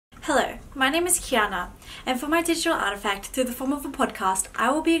Hello, my name is Kiana, and for my digital artifact through the form of a podcast,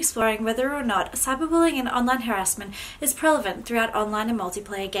 I will be exploring whether or not cyberbullying and online harassment is prevalent throughout online and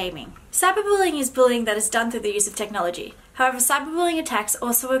multiplayer gaming. Cyberbullying is bullying that is done through the use of technology. However, cyberbullying attacks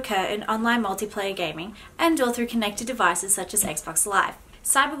also occur in online multiplayer gaming and/or through connected devices such as Xbox Live.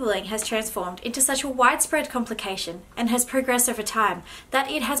 Cyberbullying has transformed into such a widespread complication and has progressed over time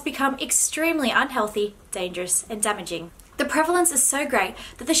that it has become extremely unhealthy, dangerous, and damaging. The prevalence is so great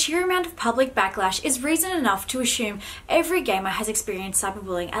that the sheer amount of public backlash is reason enough to assume every gamer has experienced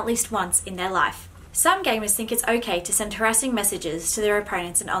cyberbullying at least once in their life. Some gamers think it's okay to send harassing messages to their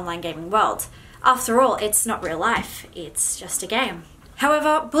opponents in online gaming world. After all, it's not real life, it's just a game.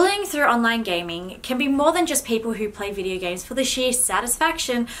 However, bullying through online gaming can be more than just people who play video games for the sheer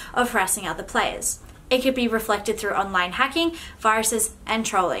satisfaction of harassing other players. It could be reflected through online hacking, viruses, and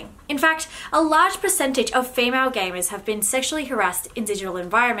trolling. In fact, a large percentage of female gamers have been sexually harassed in digital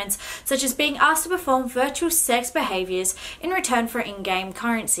environments, such as being asked to perform virtual sex behaviors in return for in-game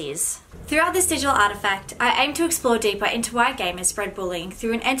currencies. Throughout this digital artifact, I aim to explore deeper into why gamers spread bullying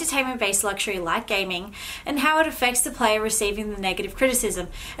through an entertainment-based luxury like gaming, and how it affects the player receiving the negative criticism,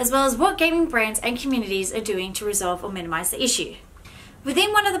 as well as what gaming brands and communities are doing to resolve or minimize the issue.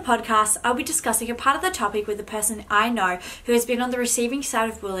 Within one of the podcasts, I'll be discussing a part of the topic with a person I know who has been on the receiving side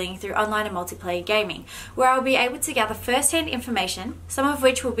of bullying through online and multiplayer gaming, where I'll be able to gather first-hand information, some of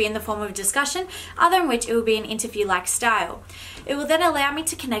which will be in the form of discussion, other in which it will be an interview-like style. It will then allow me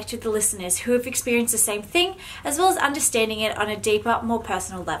to connect with the listeners who have experienced the same thing, as well as understanding it on a deeper, more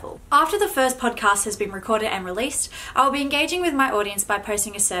personal level. After the first podcast has been recorded and released, I will be engaging with my audience by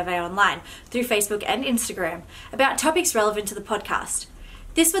posting a survey online, through Facebook and Instagram, about topics relevant to the podcast.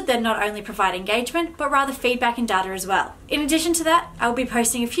 This would then not only provide engagement, but rather feedback and data as well. In addition to that, I will be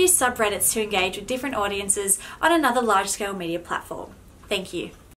posting a few subreddits to engage with different audiences on another large-scale media platform. Thank you.